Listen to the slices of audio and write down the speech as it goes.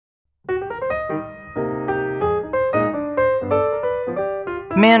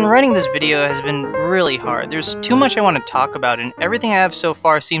Man, writing this video has been really hard. There's too much I want to talk about, and everything I have so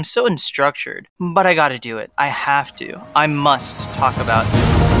far seems so unstructured. But I gotta do it. I have to. I must talk about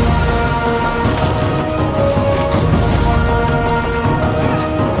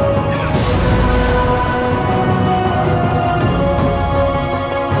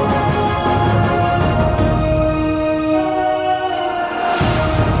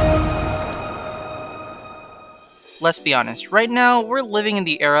Let's be honest, right now, we're living in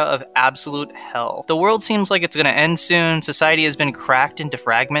the era of absolute hell. The world seems like it's gonna end soon, society has been cracked into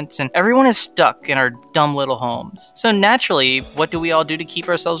fragments, and everyone is stuck in our dumb little homes. So naturally, what do we all do to keep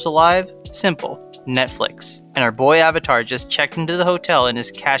ourselves alive? Simple. Netflix. And our boy Avatar just checked into the hotel and is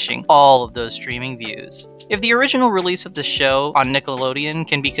caching all of those streaming views. If the original release of the show on Nickelodeon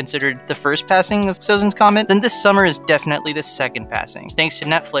can be considered the first passing of Sozin's Comet, then this summer is definitely the second passing. Thanks to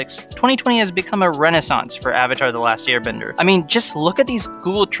Netflix, 2020 has become a renaissance for Avatar: The Last Airbender. I mean, just look at these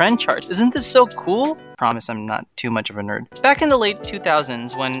Google Trend charts. Isn't this so cool? Promise I'm not too much of a nerd. Back in the late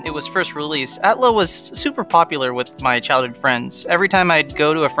 2000s, when it was first released, Atla was super popular with my childhood friends. Every time I'd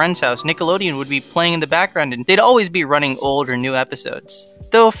go to a friend's house, Nickelodeon would be playing in the background and they'd always be running old or new episodes.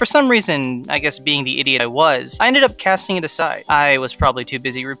 Though for some reason, I guess being the idiot I was, I ended up casting it aside. I was probably too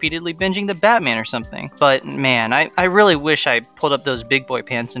busy repeatedly binging the Batman or something. But man, I really wish I pulled up those big boy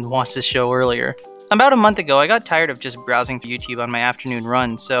pants and watched this show earlier. About a month ago, I got tired of just browsing through YouTube on my afternoon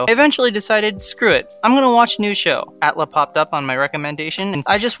run, so I eventually decided, screw it, I'm gonna watch a new show. Atla popped up on my recommendation, and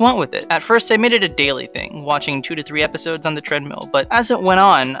I just went with it. At first, I made it a daily thing, watching 2 to 3 episodes on the treadmill, but as it went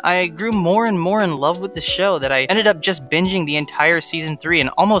on, I grew more and more in love with the show that I ended up just binging the entire season 3 in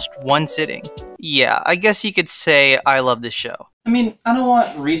almost one sitting. Yeah, I guess you could say I love this show. I mean, I don't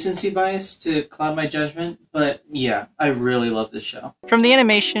want recency bias to cloud my judgment, but yeah, I really love this show. From the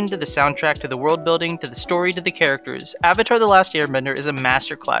animation, to the soundtrack, to the world building, to the story, to the characters, Avatar: The Last Airbender is a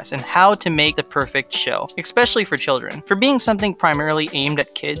masterclass in how to make the perfect show, especially for children. For being something primarily aimed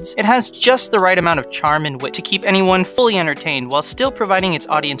at kids, it has just the right amount of charm and wit to keep anyone fully entertained while still providing its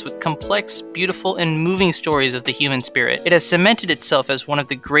audience with complex, beautiful, and moving stories of the human spirit. It has cemented itself as one of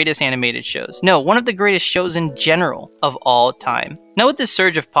the greatest animated shows. No, one of the greatest shows in general of all time. Now with this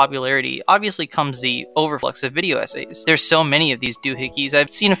surge of popularity, obviously comes the overflux of video essays. There's so many of these doohickeys, I've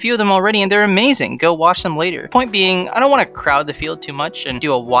seen a few of them already and they're amazing, go watch them later. Point being, I don't want to crowd the field too much and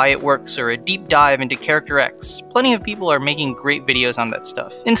do a why it works or a deep dive into character X. Plenty of people are making great videos on that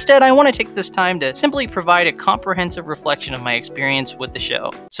stuff. Instead, I want to take this time to simply provide a comprehensive reflection of my experience with the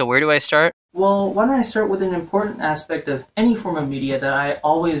show. So where do I start? Well, why don't I start with an important aspect of any form of media that I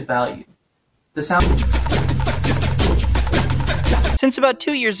always value. The sound. Since about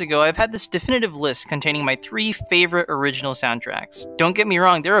 2 years ago, I've had this definitive list containing my 3 favorite original soundtracks. Don't get me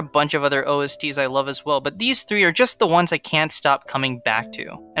wrong, there are a bunch of other OSTs I love as well, but these 3 are just the ones I can't stop coming back to.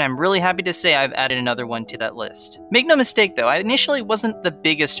 And I'm really happy to say I've added another one to that list. Make no mistake though, I initially wasn't the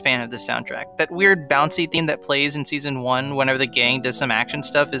biggest fan of the soundtrack. That weird bouncy theme that plays in season 1 whenever the gang does some action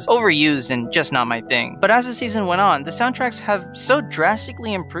stuff is overused and just not my thing. But as the season went on, the soundtracks have so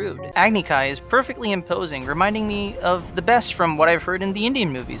drastically improved. Agni Kai is perfectly imposing, reminding me of the best from what I've heard in the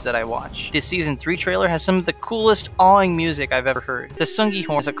Indian movies that I watch. This season 3 trailer has some of the coolest, awing music I've ever heard. The Sungi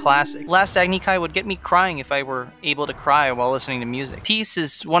horn is a classic. Last Agni Kai would get me crying if I were able to cry while listening to music. Peace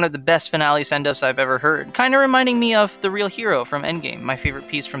is one of the best finale send-ups I've ever heard, kinda reminding me of The Real Hero from Endgame, my favorite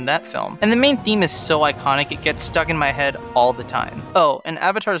piece from that film. And the main theme is so iconic it gets stuck in my head all the time. Oh, and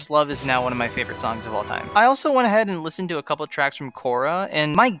Avatar's Love is now one of my favorite songs of all time. I also went ahead and listened to a couple tracks from Korra,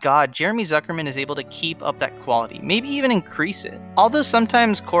 and my god, Jeremy Zuckerman is able to keep up that quality, maybe even increase it. Although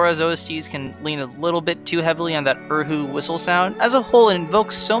sometimes Korra's OSTs can lean a little bit too heavily on that Erhu whistle sound, as a whole it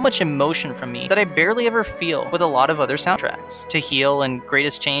invokes so much emotion from me that I barely ever feel with a lot of other soundtracks. To Heal and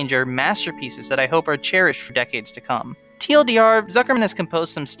Greatest Change are masterpieces that I hope are cherished for decades to come. TLDR, Zuckerman has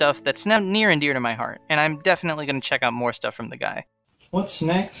composed some stuff that's now near and dear to my heart, and I'm definitely going to check out more stuff from the guy. What's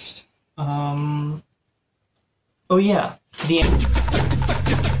next? Oh yeah,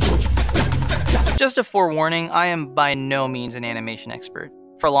 Just a forewarning, I am by no means an animation expert.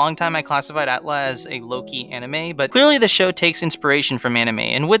 For a long time I classified Atla as a low-key anime, but clearly the show takes inspiration from anime,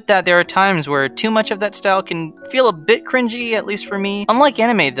 and with that there are times where too much of that style can feel a bit cringy, at least for me. Unlike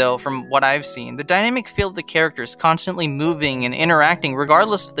anime though, from what I've seen, the dynamic feel of the characters constantly moving and interacting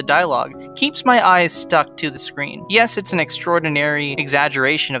regardless of the dialogue keeps my eyes stuck to the screen. Yes, it's an extraordinary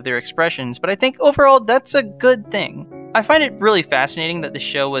exaggeration of their expressions, but I think overall that's a good thing. I find it really fascinating that the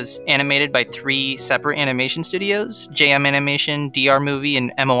show was animated by 3 separate animation studios, JM Animation, DR Movie,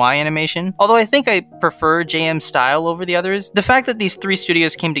 and MOI Animation. Although I think I prefer JM's style over the others, the fact that these 3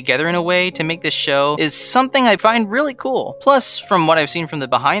 studios came together in a way to make this show is something I find really cool. Plus, from what I've seen from the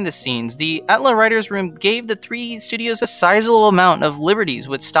behind the scenes, the Atla Writers Room gave the 3 studios a sizable amount of liberties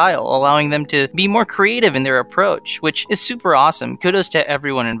with style, allowing them to be more creative in their approach, which is super awesome. Kudos to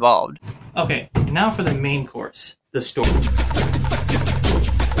everyone involved. Okay, now for the main course, the story.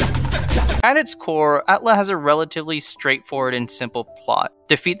 At its core, Atla has a relatively straightforward and simple plot.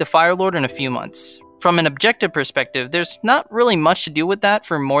 Defeat the Fire Lord in a few months. From an objective perspective, there's not really much to do with that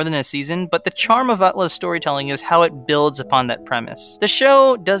for more than a season, but the charm of Atla's storytelling is how it builds upon that premise. The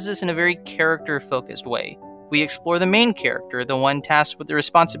show does this in a very character-focused way. We explore the main character, the one tasked with the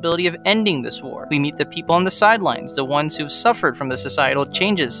responsibility of ending this war. We meet the people on the sidelines, the ones who've suffered from the societal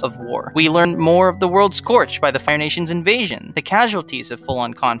changes of war. We learn more of the world scorched by the Fire Nation's invasion, the casualties of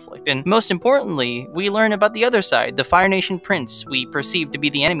full-on conflict, and most importantly, we learn about the other side, the Fire Nation Prince we perceive to be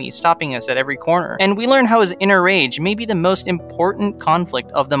the enemy stopping us at every corner. And we learn how his inner rage may be the most important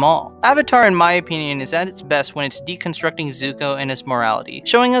conflict of them all. Avatar, in my opinion, is at its best when it's deconstructing Zuko and his morality,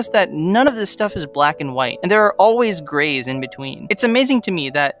 showing us that none of this stuff is black and white, and there are always grays in between. It's amazing to me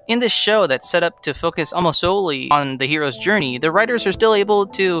that in this show that's set up to focus almost solely on the hero's journey, the writers are still able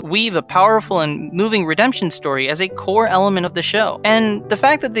to weave a powerful and moving redemption story as a core element of the show. And the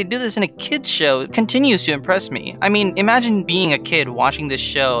fact that they do this in a kid's show continues to impress me. I mean, imagine being a kid watching this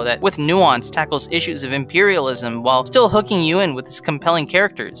show that with nuance tackles issues of imperialism while still hooking you in with its compelling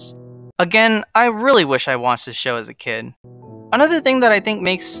characters. Again, I really wish I watched this show as a kid. Another thing that I think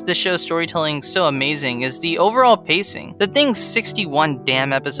makes the show's storytelling so amazing is the overall pacing. The thing's 61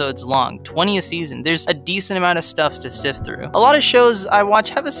 damn episodes long, 20 a season. There's a decent amount of stuff to sift through. A lot of shows I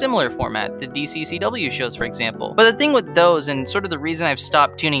watch have a similar format, the DCCW shows for example. But the thing with those, and sort of the reason I've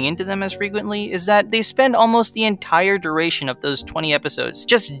stopped tuning into them as frequently, is that they spend almost the entire duration of those 20 episodes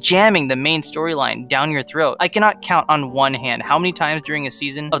just jamming the main storyline down your throat. I cannot count on one hand how many times during a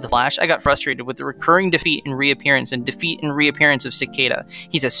season of The Flash I got frustrated with the recurring defeat and reappearance of Cicada.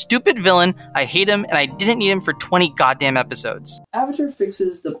 He's a stupid villain, I hate him, and I didn't need him for 20 goddamn episodes. Avatar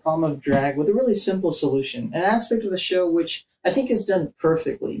fixes the problem of drag with a really simple solution, an aspect of the show which I think is done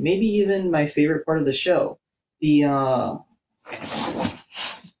perfectly, maybe even my favorite part of the show. The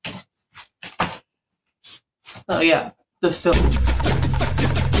film.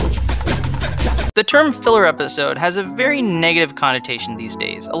 The term filler episode has a very negative connotation these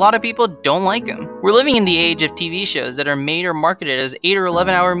days. A lot of people don't like them. We're living in the age of TV shows that are made or marketed as 8 or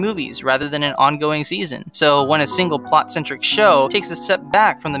 11-hour movies rather than an ongoing season. So when a single plot-centric show takes a step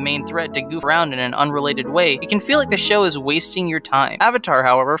back from the main thread to goof around in an unrelated way, it can feel like the show is wasting your time. Avatar,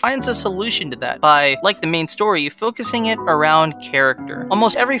 however, finds a solution to that by, like the main story, focusing it around character.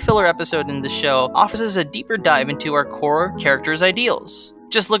 Almost every filler episode in the show offers us a deeper dive into our core characters' ideals.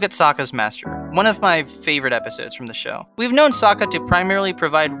 Just look at Sokka's Master, one of my favorite episodes from the show. We've known Sokka to primarily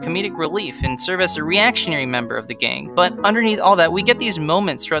provide comedic relief and serve as a reactionary member of the gang, but underneath all that, we get these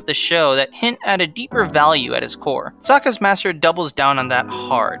moments throughout the show that hint at a deeper value at his core. Sokka's Master doubles down on that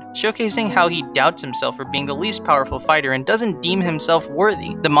hard, showcasing how he doubts himself for being the least powerful fighter and doesn't deem himself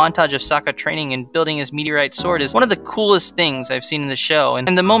worthy. The montage of Sokka training and building his meteorite sword is one of the coolest things I've seen in the show,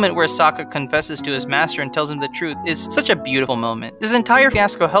 and the moment where Sokka confesses to his master and tells him the truth is such a beautiful moment. This entire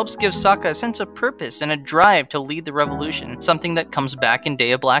fiasco helps give Sokka a sense of purpose and a drive to lead the revolution, something that comes back in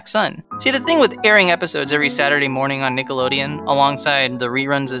Day of Black Sun. See, the thing with airing episodes every Saturday morning on Nickelodeon, alongside the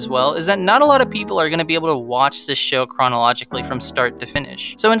reruns as well, is that not a lot of people are going to be able to watch this show chronologically from start to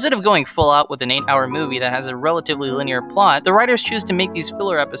finish. So instead of going full out with an 8-hour movie that has a relatively linear plot, the writers choose to make these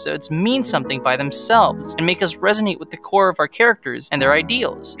filler episodes mean something by themselves and make us resonate with the core of our characters and their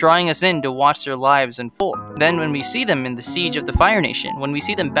ideals, drawing us in to watch their lives unfold. Then when we see them in the siege of the Fire Nation, when we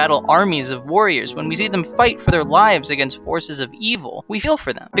see them battle armies of warriors, when we see them fight for their lives against forces of evil, we feel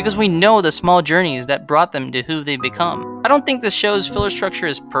for them, because we know the small journeys that brought them to who they've become. I don't think this show's filler structure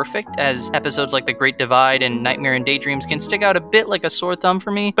is perfect, as episodes like The Great Divide and Nightmare and Daydreams can stick out a bit like a sore thumb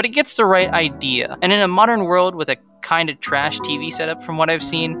for me, but it gets the right idea. And in a modern world with a kind of trash TV setup from what I've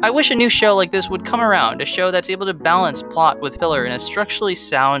seen, I wish a new show like this would come around, a show that's able to balance plot with filler in a structurally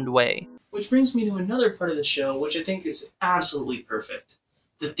sound way. Which brings me to another part of the show which I think is absolutely perfect.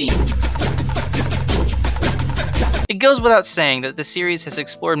 The theme. It goes without saying that the series has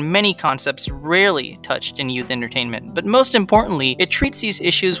explored many concepts rarely touched in youth entertainment, but most importantly, it treats these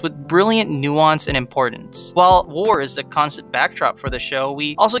issues with brilliant nuance and importance. While war is the constant backdrop for the show,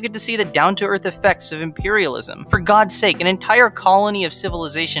 we also get to see the down-to-earth effects of imperialism. For God's sake, an entire colony of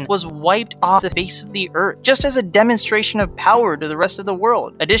civilization was wiped off the face of the earth, just as a demonstration of power to the rest of the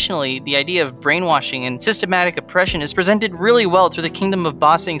world. Additionally, the idea of brainwashing and systematic oppression is presented really well through the kingdom of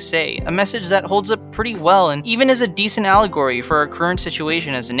Ba Sing Se, a message that holds up pretty well and even is a decent allegory for our current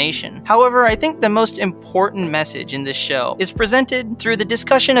situation as a nation. However, I think the most important message in this show is presented through the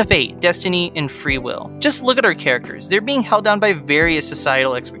discussion of fate, destiny, and free will. Just look at our characters. They're being held down by various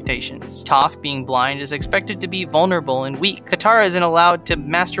societal expectations. Toph, being blind, is expected to be vulnerable and weak. Katara isn't allowed to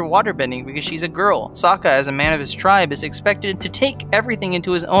master waterbending because she's a girl. Sokka, as a man of his tribe, is expected to take everything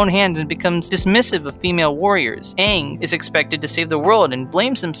into his own hands and becomes dismissive of female warriors. Aang is expected to save the world and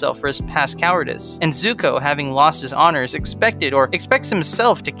blames himself for his past cowardice. And Zuko, having lost his honor, is expected or expects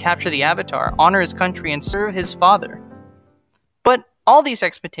himself to capture the Avatar, honor his country, and serve his father. But all these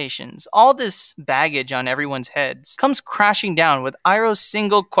expectations, all this baggage on everyone's heads, comes crashing down with Iroh's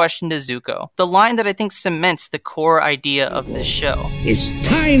single question to Zuko. The line that I think cements the core idea of this show. It's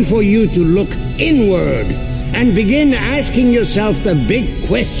time for you to look inward and begin asking yourself the big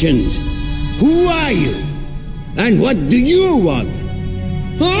questions. Who are you? And what do you want?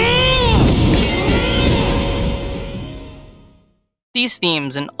 These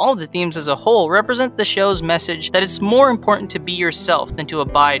themes, and all the themes as a whole, represent the show's message that it's more important to be yourself than to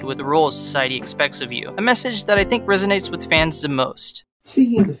abide with the roles society expects of you. A message that I think resonates with fans the most.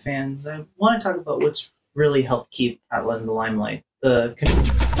 Speaking of the fans, I want to talk about what's really helped keep Atla in the limelight.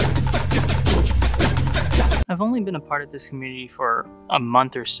 I've only been a part of this community for a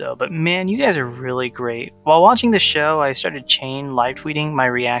month or so, but man, you guys are really great. While watching the show, I started chain live tweeting my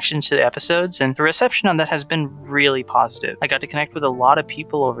reactions to the episodes, and the reception on that has been really positive. I got to connect with a lot of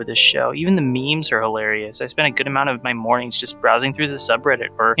people over this show. Even the memes are hilarious. I spent a good amount of my mornings just browsing through the subreddit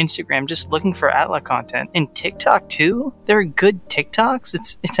or Instagram just looking for Atla content. And TikTok too? There are good TikToks?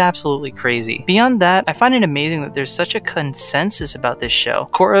 It's absolutely crazy. Beyond that, I find it amazing that there's such a consensus about this show.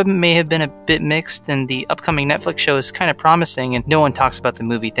 Korra may have been a bit mixed, and the upcoming Netflix show is kind of promising, and no one talks about the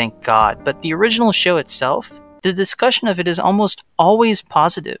movie, thank God. But the original show itself, the discussion of it is almost always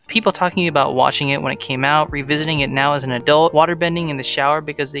positive. People talking about watching it when it came out, revisiting it now as an adult, waterbending in the shower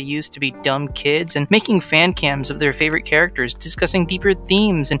because they used to be dumb kids, and making fan cams of their favorite characters, discussing deeper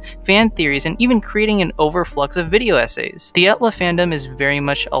themes and fan theories, and even creating an overflux of video essays. The Atla fandom is very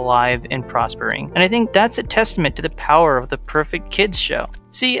much alive and prospering, and I think that's a testament to the power of the perfect kids show.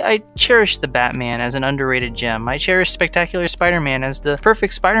 See, I cherish the Batman as an underrated gem. I cherish Spectacular Spider-Man as the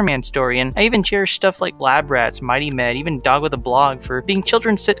perfect Spider-Man story, and I even cherish stuff like Lab Rats, Mighty Med, even Dog with a Blog for being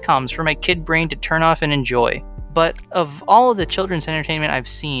children's sitcoms for my kid brain to turn off and enjoy. But of all of the children's entertainment I've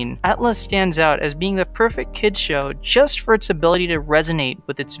seen, Atla stands out as being the perfect kids show just for its ability to resonate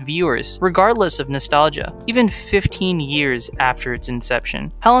with its viewers, regardless of nostalgia, even 15 years after its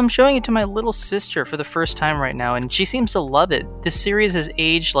inception. Hell, I'm showing it to my little sister for the first time right now, and she seems to love it. This series has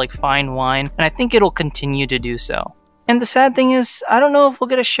aged like fine wine, and I think it'll continue to do so. And the sad thing is, I don't know if we'll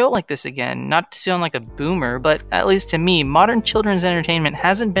get a show like this again. Not to sound like a boomer, but at least to me, modern children's entertainment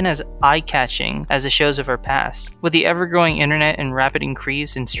hasn't been as eye-catching as the shows of our past. With the ever-growing internet and rapid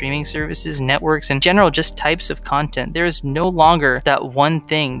increase in streaming services, networks, and general just types of content, there is no longer that one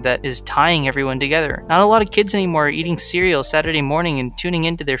thing that is tying everyone together. Not a lot of kids anymore are eating cereal Saturday morning and tuning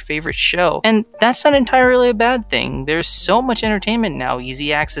into their favorite show. And that's not entirely a bad thing. There's so much entertainment now,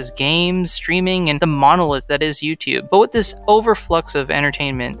 easy access games, streaming, and the monolith that is YouTube. But with this overflux of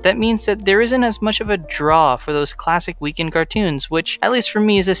entertainment, that means that there isn't as much of a draw for those classic weekend cartoons, which, at least for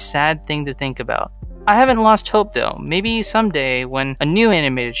me, is a sad thing to think about. I haven't lost hope though. Maybe someday when a new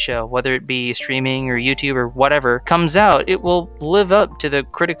animated show, whether it be streaming or YouTube or whatever, comes out, it will live up to the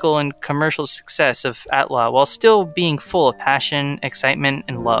critical and commercial success of Atla while still being full of passion, excitement,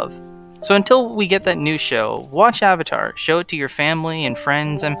 and love. So until we get that new show, watch Avatar, show it to your family and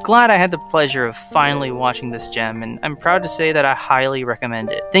friends. I'm glad I had the pleasure of finally watching this gem, and I'm proud to say that I highly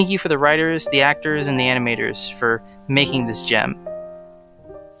recommend it. Thank you for the writers, the actors, and the animators for making this gem.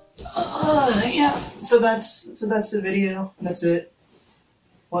 Yeah. So that's the video. That's it.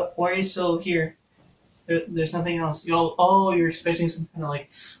 Why are you still here? There's nothing else. You're expecting some kind of like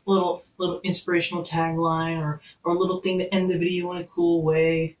little inspirational tagline or a little thing to end the video in a cool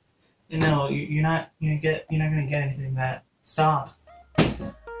way. No, you're not gonna get anything. That stop.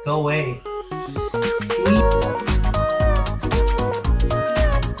 Go away. Please.